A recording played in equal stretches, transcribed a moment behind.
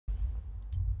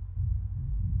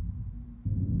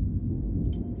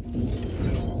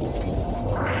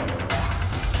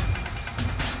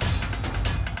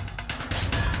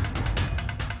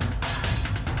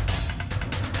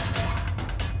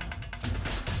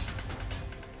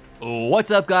What's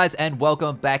up, guys, and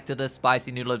welcome back to the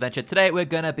Spicy Noodle Adventure. Today we're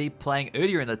gonna be playing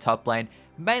Udyr in the top lane,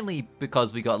 mainly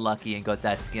because we got lucky and got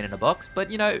that skin in a box, but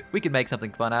you know, we can make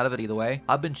something fun out of it either way.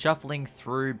 I've been shuffling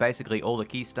through basically all the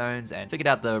keystones and figured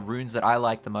out the runes that I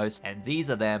like the most, and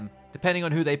these are them. Depending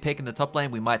on who they pick in the top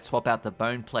lane, we might swap out the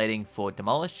bone plating for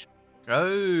demolish.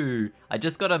 Oh, I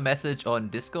just got a message on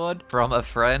Discord from a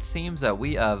friend. Seems that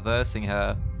we are versing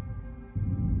her.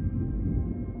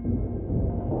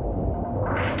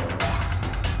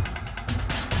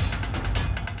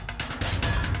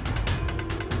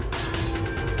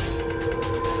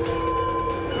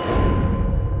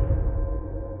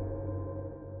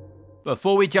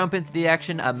 Before we jump into the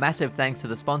action, a massive thanks to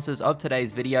the sponsors of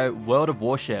today's video, World of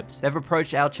Warships. They've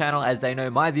approached our channel as they know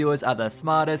my viewers are the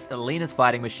smartest, leanest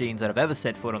fighting machines that have ever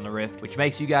set foot on the Rift, which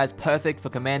makes you guys perfect for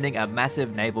commanding a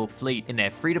massive naval fleet in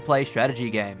their free-to-play strategy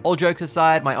game. All jokes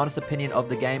aside, my honest opinion of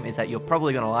the game is that you're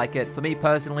probably going to like it. For me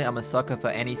personally, I'm a sucker for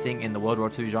anything in the World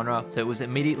War II genre, so it was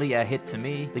immediately a hit to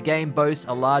me. The game boasts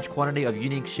a large quantity of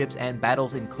unique ships and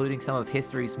battles, including some of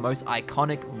history's most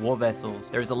iconic war vessels.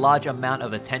 There is a large amount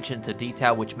of attention to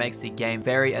detail, which makes the game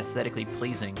very aesthetically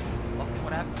pleasing.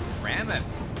 What happened? Ramming!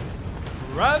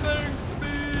 Ramming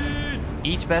speed!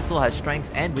 Each vessel has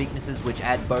strengths and weaknesses which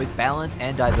add both balance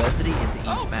and diversity into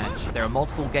each match. There are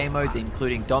multiple game modes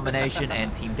including domination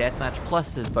and team deathmatch,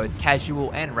 plus there's both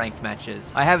casual and ranked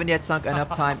matches. I haven't yet sunk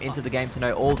enough time into the game to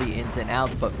know all the ins and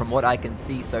outs, but from what I can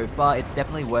see so far, it's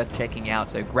definitely worth checking out.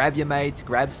 So grab your mates,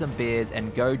 grab some beers,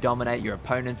 and go dominate your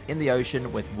opponents in the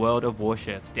ocean with World of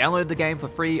Warships. Download the game for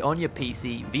free on your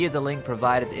PC via the link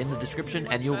provided in the description,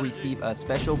 and you'll receive a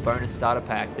special bonus starter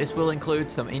pack. This will include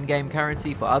some in-game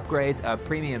currency for upgrades, a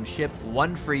premium ship,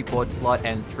 1 free board slot,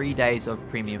 and 3 days of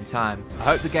premium time. I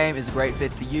hope the game is a great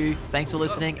fit for you. Thanks for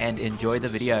listening and enjoy the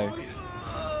video.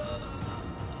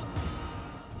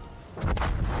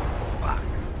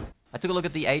 I took a look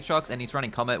at the Aatrox and he's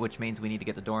running Comet, which means we need to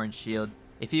get the Doran shield.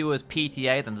 If he was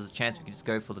PTA, then there's a chance we could just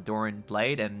go for the Doran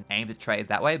blade and aim to trade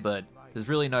that way, but there's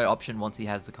really no option once he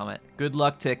has the Comet. Good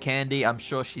luck to Candy. I'm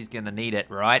sure she's gonna need it,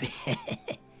 right?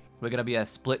 We're going to be a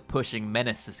split-pushing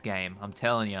menace this game, I'm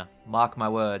telling you. Mark my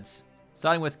words.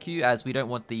 Starting with Q, as we don't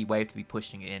want the wave to be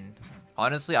pushing in.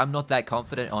 Honestly, I'm not that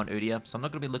confident on Udyr, so I'm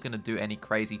not going to be looking to do any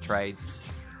crazy trades.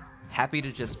 Happy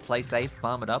to just play safe,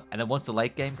 farm it up, and then once the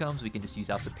late game comes, we can just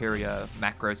use our superior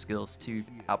macro skills to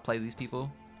outplay these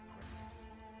people.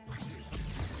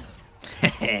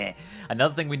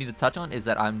 Another thing we need to touch on is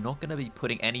that I'm not going to be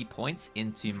putting any points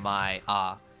into my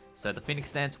R. So the Phoenix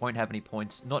Stance won't have any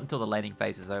points, not until the laning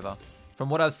phase is over.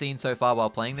 From what I've seen so far while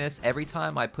playing this, every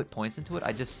time I put points into it,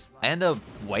 I end up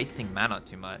wasting mana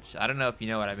too much. I don't know if you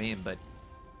know what I mean, but...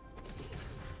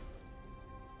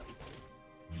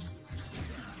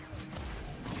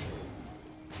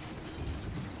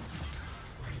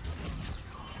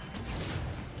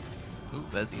 Ooh,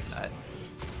 there's the Ignite.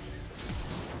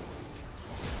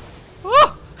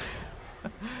 Oh!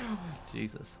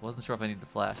 Jesus, wasn't sure if I needed to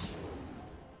flash.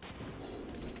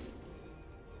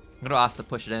 I'm going to ask to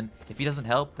push it in. If he doesn't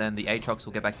help, then the Aatrox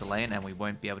will get back to lane and we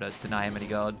won't be able to deny him any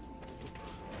gold.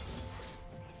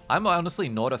 I'm honestly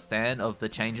not a fan of the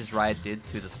changes Riot did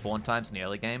to the spawn times in the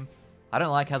early game. I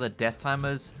don't like how the death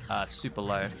timers are super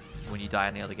low when you die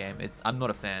in the early game. I'm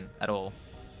not a fan at all.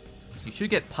 You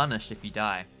should get punished if you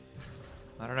die.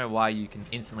 I don't know why you can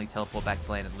instantly teleport back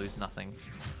to lane and lose nothing.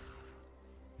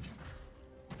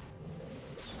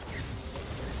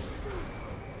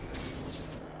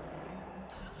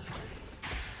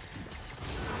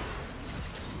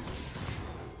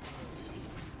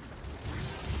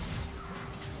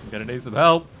 Gonna need some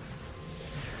help.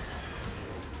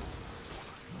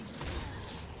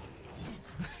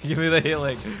 Give me the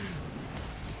healing.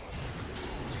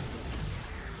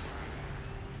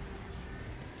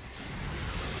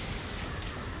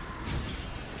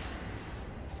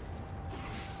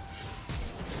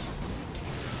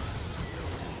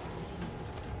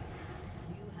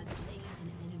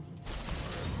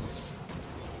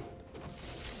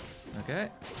 Okay.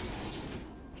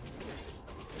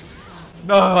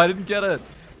 No, I didn't get it.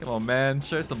 Come on, man.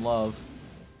 Show some love.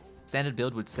 Standard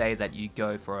build would say that you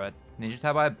go for a Ninja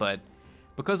Tabi, but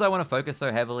because I want to focus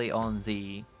so heavily on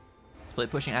the split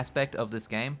pushing aspect of this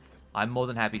game, I'm more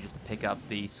than happy just to pick up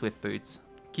the Swift Boots.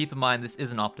 Keep in mind, this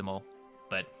isn't optimal,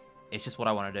 but it's just what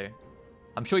I want to do.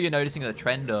 I'm sure you're noticing the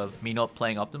trend of me not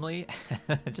playing optimally,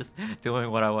 just doing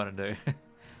what I want to do.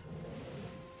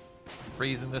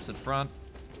 Freezing this in front.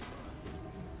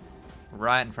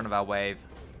 Right in front of our wave.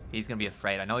 He's going to be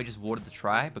afraid. I know he just warded the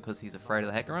try because he's afraid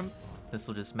of the Hecarim. This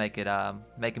will just make him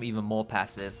even more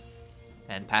passive.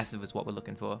 And passive is what we're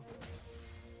looking for.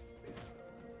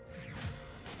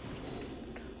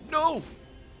 No!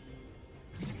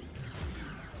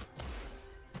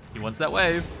 He wants that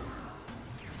wave.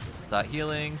 Start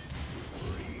healing.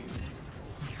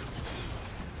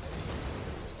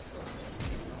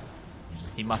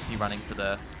 He must be running to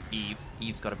the Eve.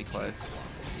 Eve's got to be close.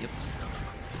 Yep.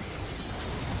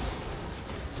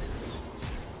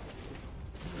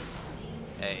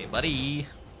 Hey, buddy.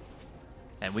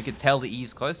 And we could tell the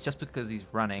Eve's close just because he's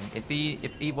running. If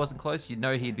Eve wasn't close, you'd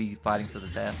know he'd be fighting to the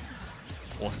death.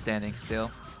 Or standing still.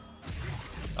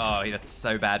 Oh, that's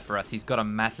so bad for us. He's got a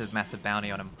massive, massive bounty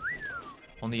on him.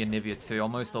 On the Anivia too.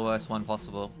 Almost the worst one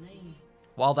possible.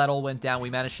 While that all went down,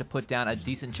 we managed to put down a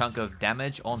decent chunk of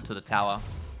damage onto the tower.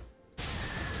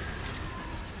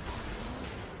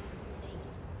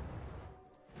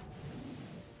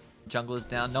 Jungler's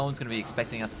down. No one's going to be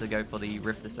expecting us to go for the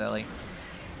Rift this early.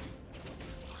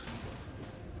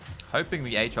 Hoping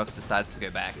the Aatrox decides to go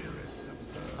back.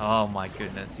 Oh my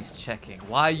goodness, he's checking.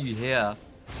 Why are you here?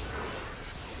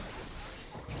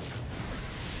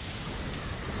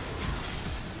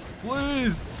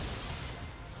 Please!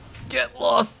 Get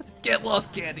lost! Get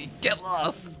lost, Candy! Get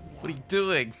lost! What are you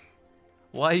doing?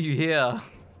 Why are you here?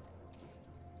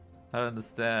 I don't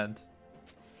understand.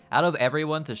 Out of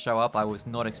everyone to show up, I was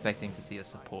not expecting to see a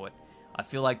support. I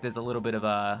feel like there's a little bit of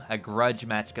a grudge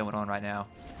match going on right now.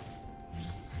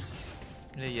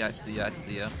 Yeah, I see ya, I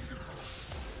see ya.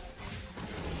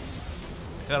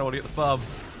 I don't want to get the farm.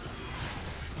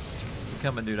 I'm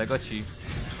coming, dude, I got you.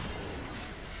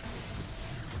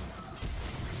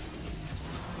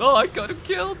 Oh, I got him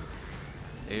killed!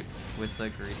 Oops, we're so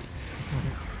greedy.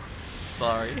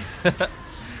 Sorry. I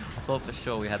thought for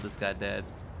sure we had this guy dead.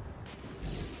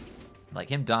 Like,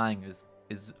 him dying is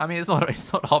I mean, it's not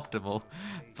optimal,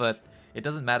 but it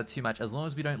doesn't matter too much as long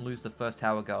as we don't lose the first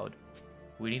tower gold.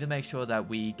 We need to make sure that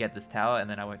we get this tower, and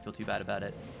then I won't feel too bad about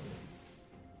it.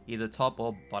 Either top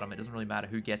or bottom, it doesn't really matter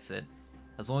who gets it.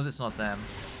 As long as it's not them.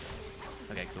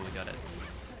 Okay, cool, we got it.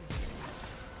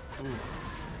 Ooh.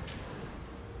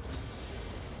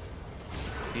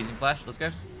 Using flash, let's go.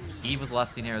 Eve was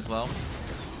last in here as well.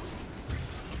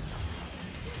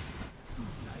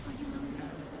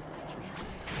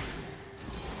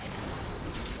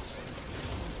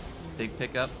 Big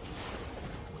pickup.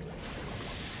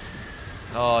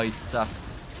 Oh, he's stuck.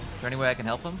 Is there any way I can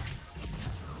help him?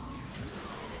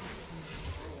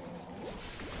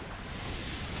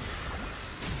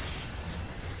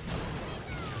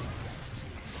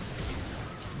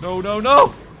 No, no,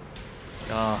 no!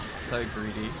 Oh, so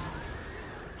greedy.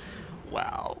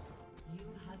 Wow.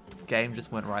 Game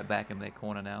just went right back in their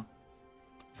corner now.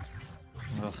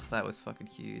 Ugh, that was fucking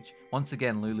huge. Once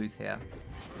again, Lulu's here.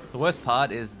 The worst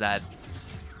part is that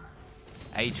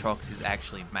Aatrox is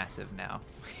actually massive now.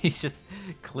 He's just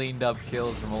cleaned up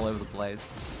kills from all over the place.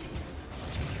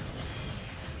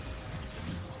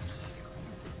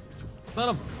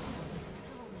 Stun him!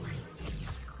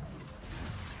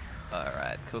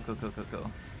 Alright, cool, cool, cool, cool,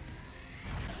 cool.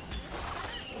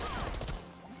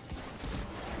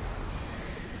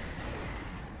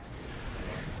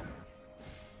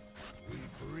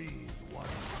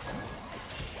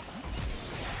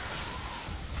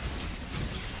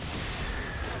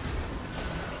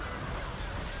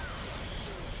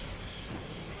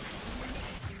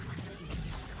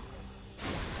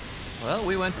 Well,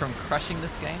 we went from crushing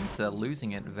this game to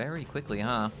losing it very quickly,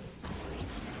 huh?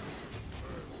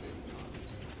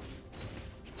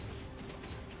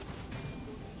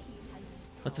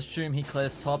 Let's assume he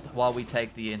clears top while we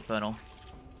take the Infernal.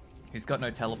 He's got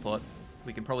no teleport.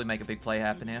 We can probably make a big play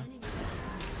happen here.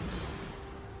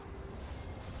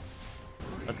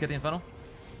 Let's get the Infernal.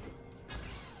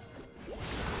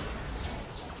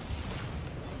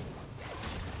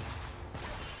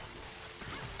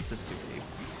 This is too deep.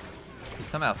 We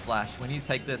somehow flash. We need to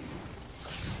take this.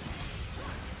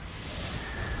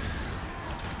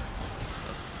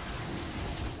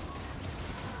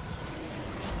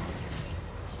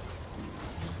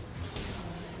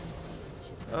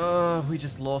 Oh, we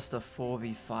just lost a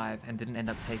 4v5 and didn't end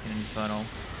up taking an Infernal.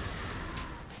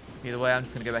 Either way, I'm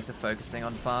just going to go back to focusing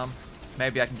on farm.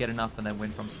 Maybe I can get enough and then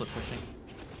win from split pushing.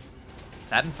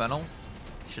 That Infernal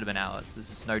should have been ours. There's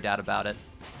just no doubt about it.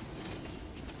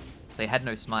 They had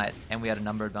no smite and we had a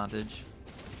number advantage.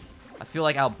 I feel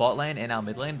like our bot lane and our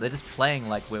mid lane, they're just playing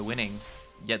like we're winning.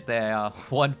 Yet they are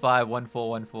 1-5,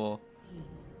 1-4, 1-4.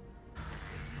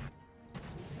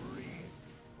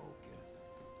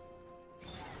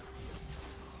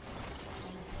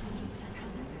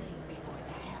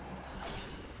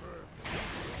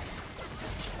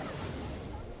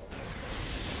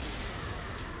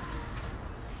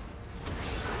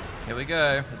 Here we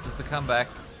go. This is the comeback.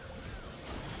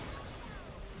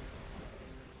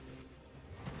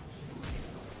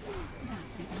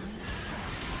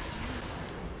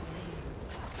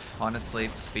 Honestly,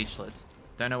 speechless.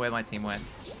 Don't know where my team went.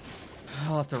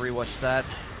 I'll have to rewatch that.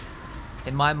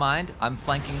 In my mind, I'm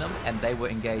flanking them and they were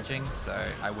engaging, so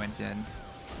I went in.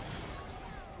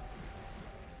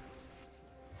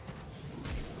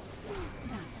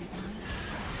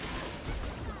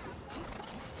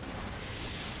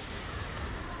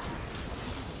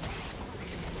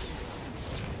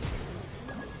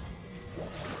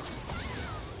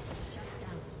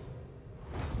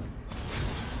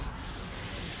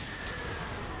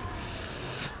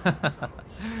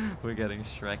 We're getting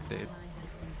Shrek, dude.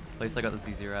 At least I got the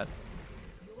ZZ rat.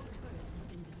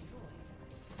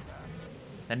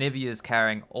 And Nivea is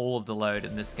carrying all of the load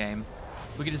in this game.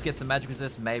 If we could just get some magic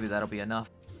resist, maybe that'll be enough.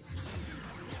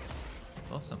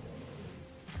 Awesome.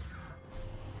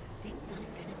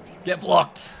 Get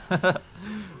blocked!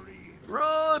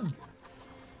 Run!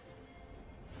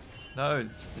 No,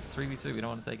 it's 3v2, we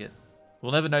don't want to take it.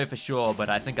 We'll never know for sure,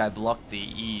 but I think I blocked the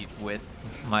E with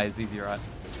my ZZ rat.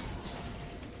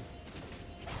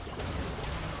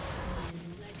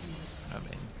 I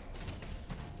mean,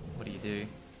 what do you do?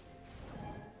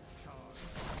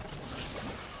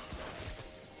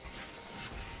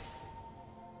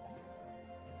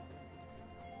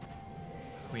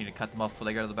 We need to cut them off before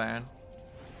they go to the Baron.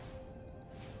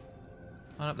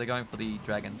 Oh no, they're going for the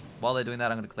dragon. While they're doing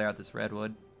that, I'm going to clear out this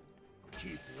redwood.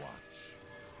 Keep watch.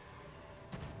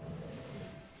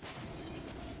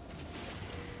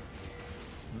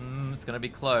 It's going to be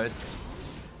close.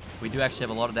 We do actually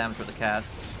have a lot of damage with the cast.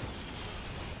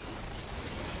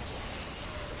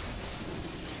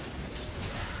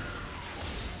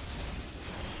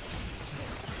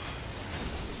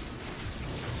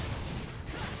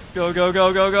 Go, go,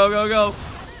 go, go, go, go, go!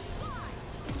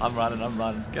 I'm running, I'm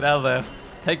running. Get out of there.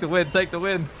 Take the win, take the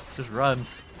win. Just run.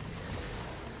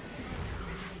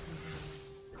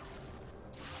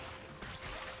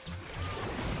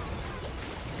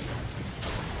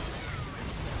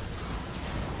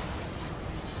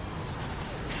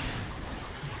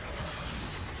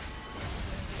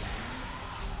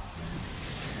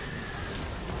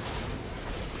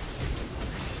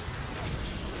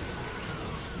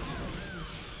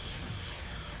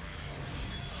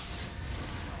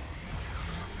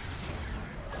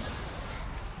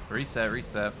 Reset,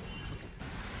 reset.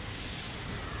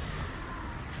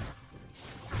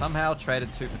 Somehow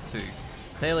traded 2 for 2.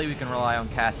 Clearly we can rely on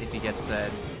Cass if he gets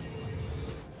fed.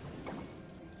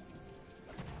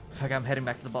 Okay, I'm heading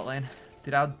back to the bot lane.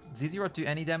 Did our ZZ Rod do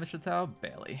any damage to the tower?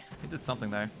 Barely. He did something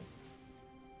though.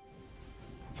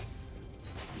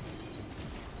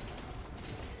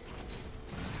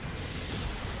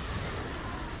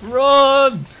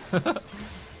 Run!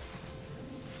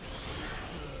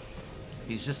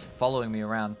 He's just following me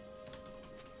around.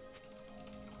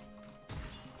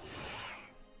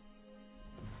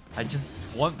 I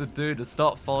just want the dude to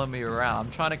stop following me around.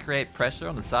 I'm trying to create pressure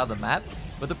on the side of the map,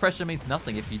 but the pressure means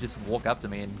nothing if you just walk up to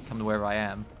me and come to wherever I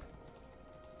am.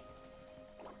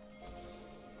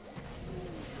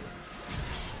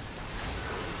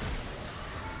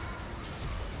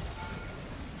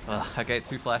 Ugh, okay,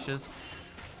 2 flashes.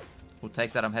 We'll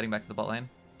take that, I'm heading back to the bot lane.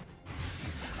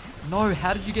 No,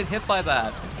 how did you get hit by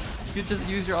that? You could just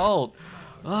use your ult.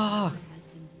 Ah.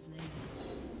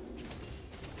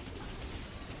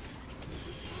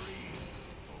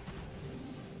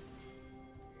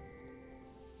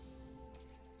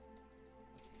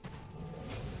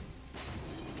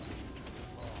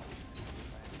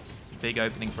 It's a big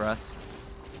opening for us.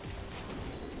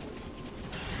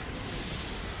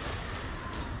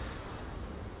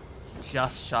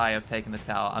 Just shy of taking the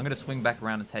tower. I'm going to swing back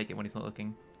around and take it when he's not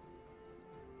looking.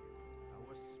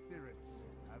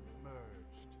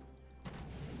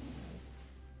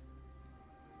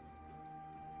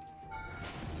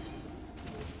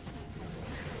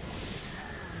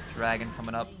 Dragon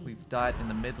coming up. We've died in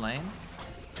the mid lane.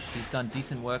 He's done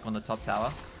decent work on the top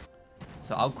tower.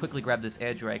 So I'll quickly grab this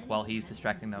air drake while he's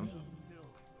distracting them.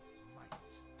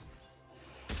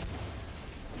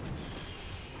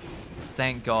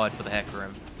 Thank God for the Heck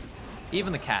Room.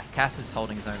 Even the Cass. Cass is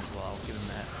holding his own as well. I'll give him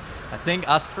that. I think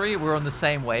us three were on the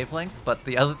same wavelength, but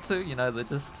the other two, you know, they're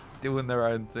just doing their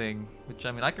own thing. Which,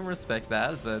 I mean, I can respect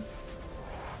that, but...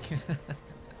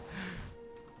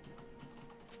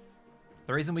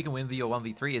 The reason we can win VO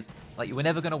 1v3 is, like, we're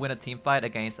never going to win a team fight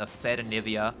against a Fed and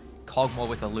Nivea, Kog'Maw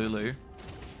with a Lulu,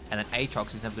 and an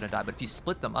Aatrox who's never going to die. But if you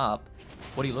split them up,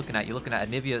 what are you looking at? You're looking at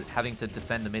a Nivea having to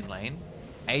defend the mid lane,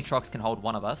 Aatrox can hold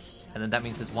one of us, and then that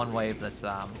means there's one wave that's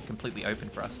completely open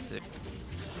for us to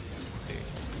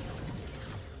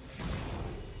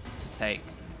take.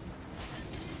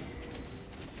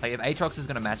 Like, if Aatrox is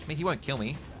going to match me, he won't kill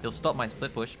me. He'll stop my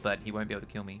split push, but he won't be able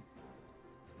to kill me.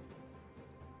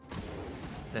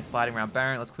 They're fighting around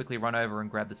Baron. Let's quickly run over and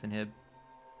grab this inhib.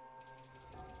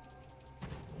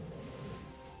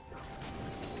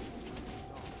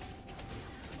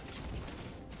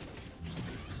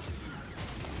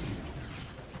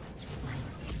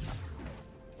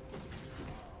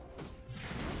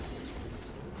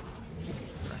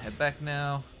 Head back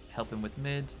now. Help him with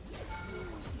mid.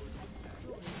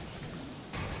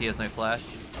 He has no flash.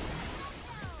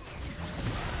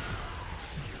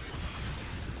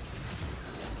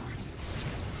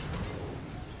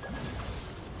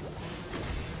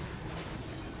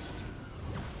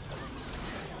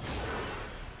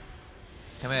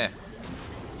 Come here.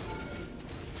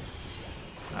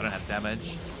 I don't have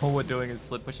damage. All we're doing is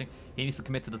split pushing. He needs to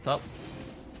commit to the top.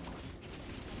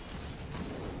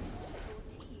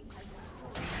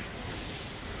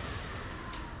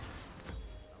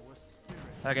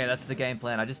 Okay, that's the game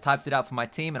plan. I just typed it out for my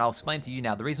team, and I'll explain to you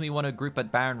now. The reason we want to group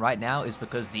at Baron right now is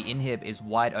because the inhib is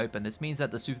wide open. This means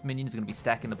that the super minion is going to be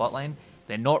stacking the bot lane.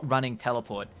 They're not running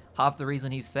teleport. Half the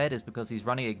reason he's fed is because he's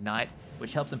running ignite,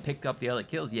 which helps him pick up the early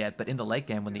kills, yeah, but in the late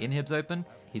game, when the inhib's open,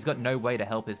 he's got no way to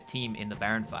help his team in the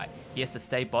Baron fight. He has to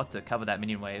stay bot to cover that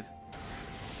minion wave.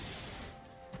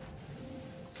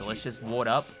 So let's just ward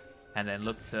up, and then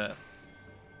look to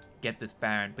get this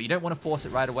Baron. But you don't want to force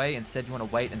it right away. Instead, you want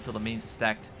to wait until the minions are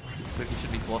stacked. We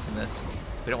should be forcing this.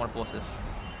 We don't want to force this.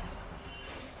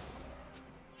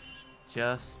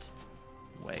 Just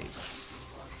wait.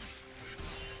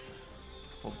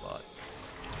 Full bot.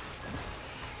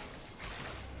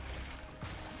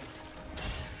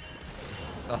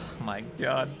 Oh my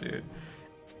god, dude.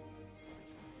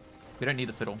 We don't need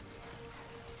the fiddle.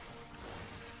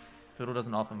 Fiddle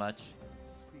doesn't offer much.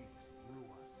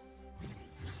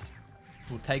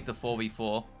 We'll take the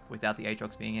 4v4 without the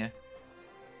Aatrox being here.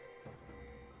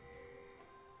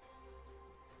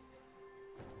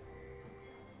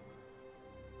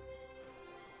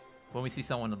 When we see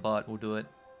someone in the bot, we'll do it.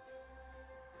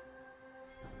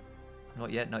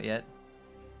 Not yet, not yet.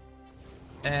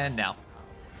 And now.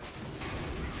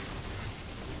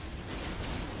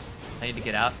 I need to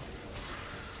get out.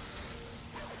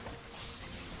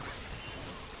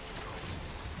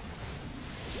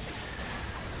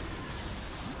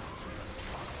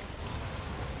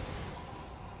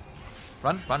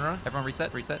 Run, run, run. Everyone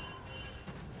reset, reset.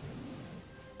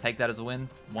 Take that as a win.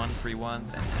 1-3-1.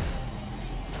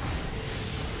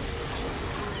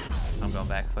 I'm going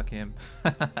back. Fuck him.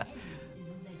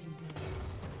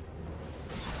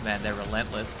 Man, they're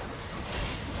relentless.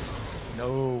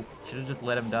 No. Should have just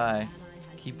let him die.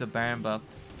 Keep the Baron buff.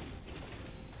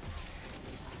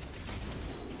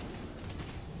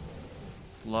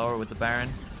 Slower with the Baron.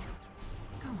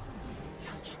 Oh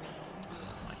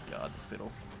my god, the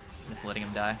fiddle. Just letting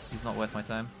him die. He's not worth my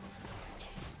time.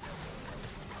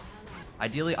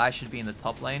 Ideally, I should be in the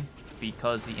top lane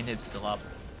because the inhib's still up.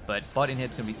 But bot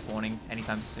inhib's gonna be spawning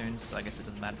anytime soon, so I guess it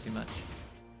doesn't matter too much.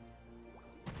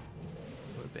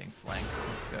 We're being flanked.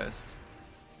 This ghost.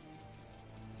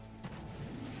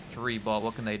 3 bot.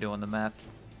 What can they do on the map?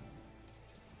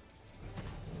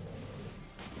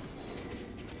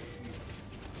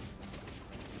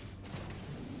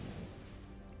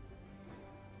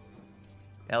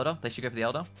 Elder? They should go for the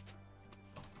Elder.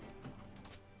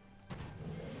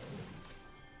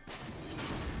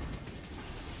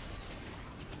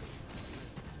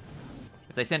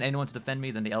 If they send anyone to defend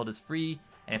me, then the Elder's free.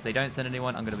 And if they don't send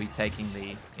anyone, I'm going to be taking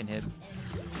the inhib.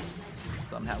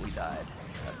 Somehow we died.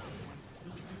 That's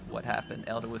what happened.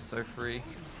 Elder was so free.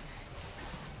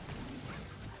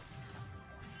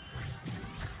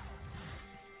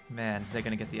 Man, they're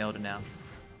going to get the Elder now.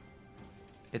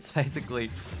 It's basically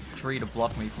 3 to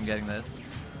block me from getting this.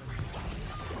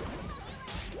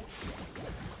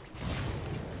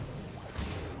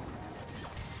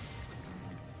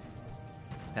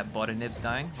 That bot inhib's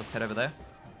dying. Let's head over there.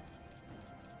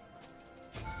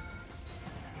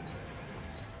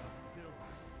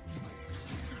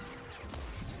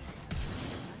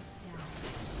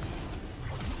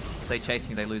 If they chase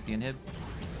me, they lose the inhib.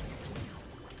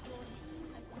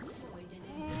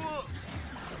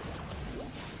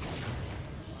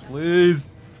 Please,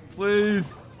 please,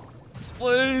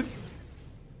 please.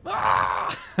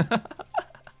 Ah!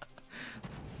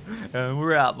 And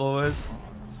we're out, boys.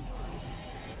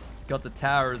 Got the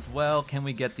tower as well. Can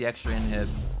we get the extra inhib?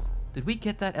 Did we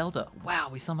get that Elder? Wow,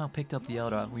 we somehow picked up the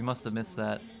Elder. We must have missed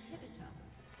that.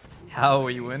 How are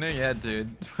we winning? Yeah,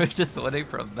 dude. We're just winning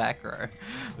from back row.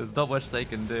 There's not much they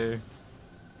can do.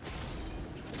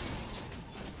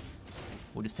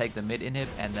 We'll just take the mid inhib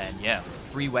and then, yeah,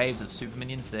 3 waves of super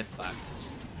minions. They're fucked.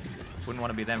 Wouldn't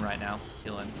want to be them right now.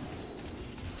 Killing.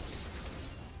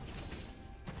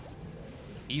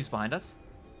 Eve's behind us.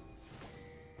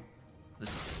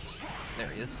 There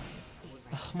he is.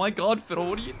 Oh my god, Fiddle,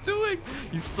 what are you doing?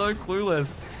 He's so clueless.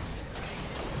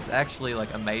 It's actually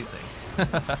like amazing.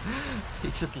 He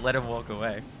just let him walk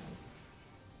away.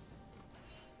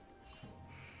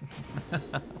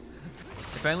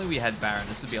 If only we had Baron,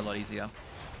 this would be a lot easier.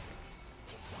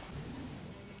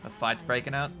 A fight's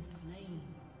breaking out.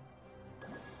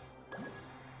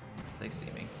 They see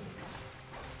me.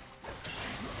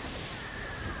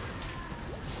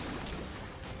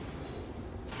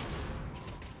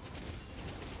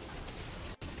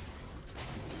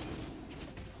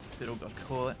 Fiddle got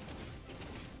caught.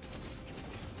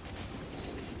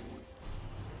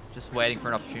 Just waiting for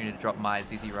an opportunity to drop my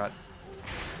ZZ Rut.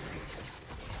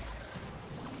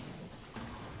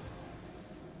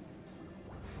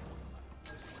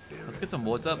 Let's get some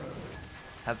wards up.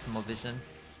 Have some more vision.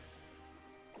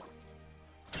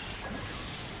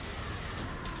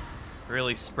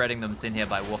 Really spreading them thin here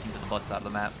by walking to the bot side of the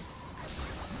map.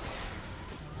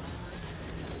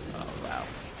 Oh wow.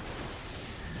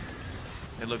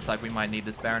 It looks like we might need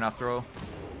this Baron after all.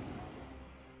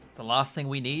 The last thing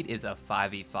we need is a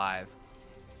 5v5.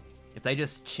 If they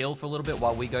just chill for a little bit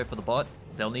while we go for the bot,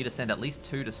 they'll need to send at least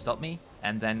 2 to stop me,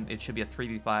 and then it should be a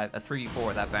 3v5, a 3v4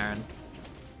 with that Baron.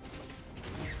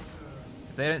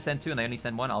 If they don't send 2 and they only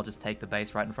send 1, I'll just take the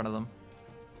base right in front of them.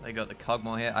 They got the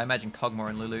Kog'Maw here. I imagine Kog'Maw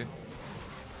and Lulu.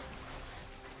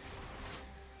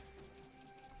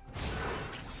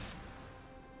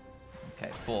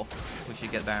 Okay, 4. We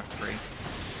should get Baron for free.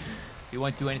 We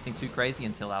won't do anything too crazy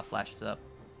until our flash is up.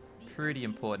 Pretty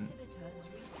important.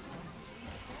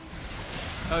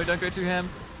 Oh, don't go too ham.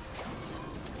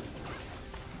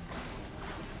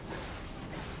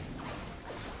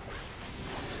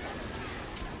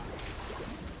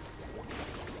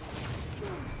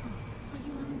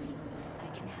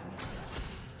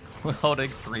 We're holding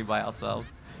 3 by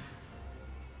ourselves.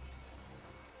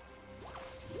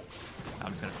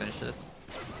 I'm just gonna finish this.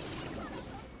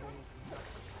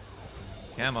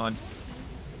 Come on.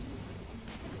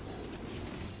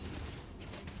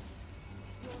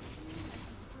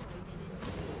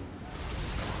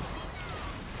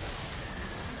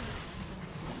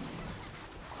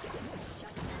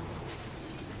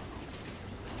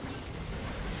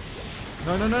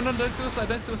 No, no, no, no, don't suicide,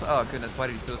 don't suicide. Oh goodness, why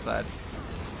did he suicide?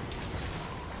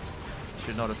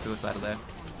 Should not have suicided there.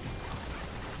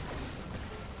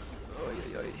 Oy,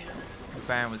 oy, oy. The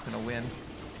Baron was gonna win.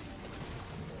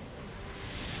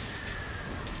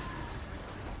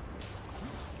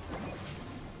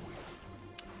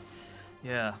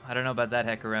 Yeah, I don't know about that,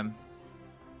 Hecarim.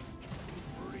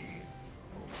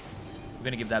 We're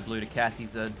gonna give that blue to Cass.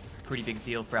 He's a pretty big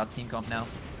deal for our team comp now.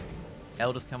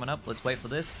 Elder's coming up. Let's wait for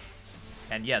this.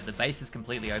 And yeah, the base is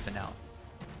completely open now.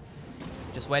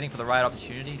 Just waiting for the right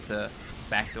opportunity to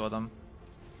backdoor them.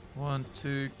 1,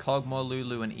 2, Kog'Maw,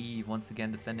 Lulu, and Eve once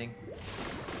again defending.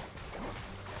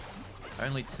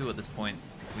 Only 2 at this point.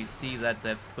 We see that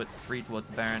they've put 3 towards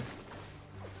the Baron.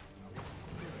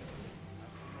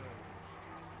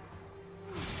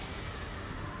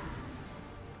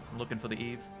 I'm looking for the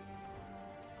Eve.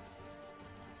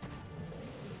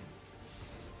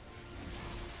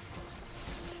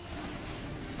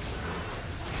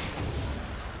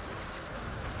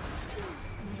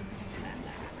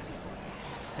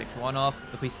 Pick 1 off.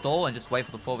 If we stall and just wait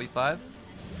for the 4v5.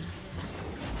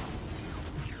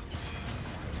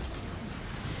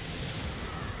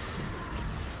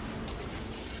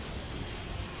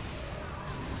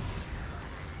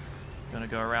 Gonna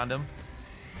go around him.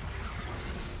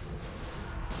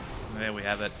 There we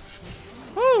have it.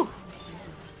 Woo!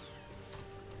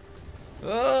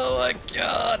 Oh my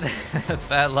god!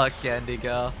 Bad luck, Candy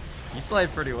Girl. You played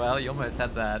pretty well. You almost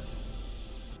had that.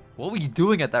 What were you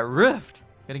doing at that rift?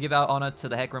 Gonna give our honor to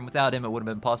the Hecarim. Without him, it wouldn't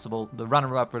have been possible. The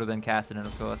runner-up would have been Cassidy,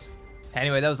 of course.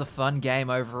 Anyway, that was a fun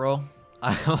game overall.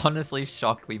 I'm honestly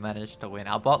shocked we managed to win.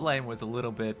 Our bot lane was a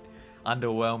little bit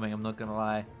underwhelming, I'm not gonna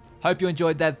lie. Hope you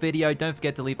enjoyed that video. Don't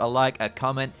forget to leave a like, a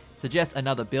comment, suggest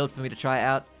another build for me to try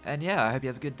out. And yeah, I hope you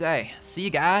have a good day. See you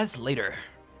guys later.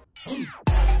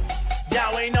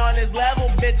 Y'all ain't on this level,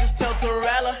 bitches,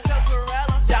 Tilterella.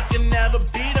 Y'all can never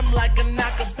beat them like an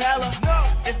acapella.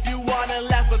 If you wanna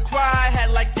laugh or cry,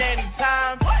 head like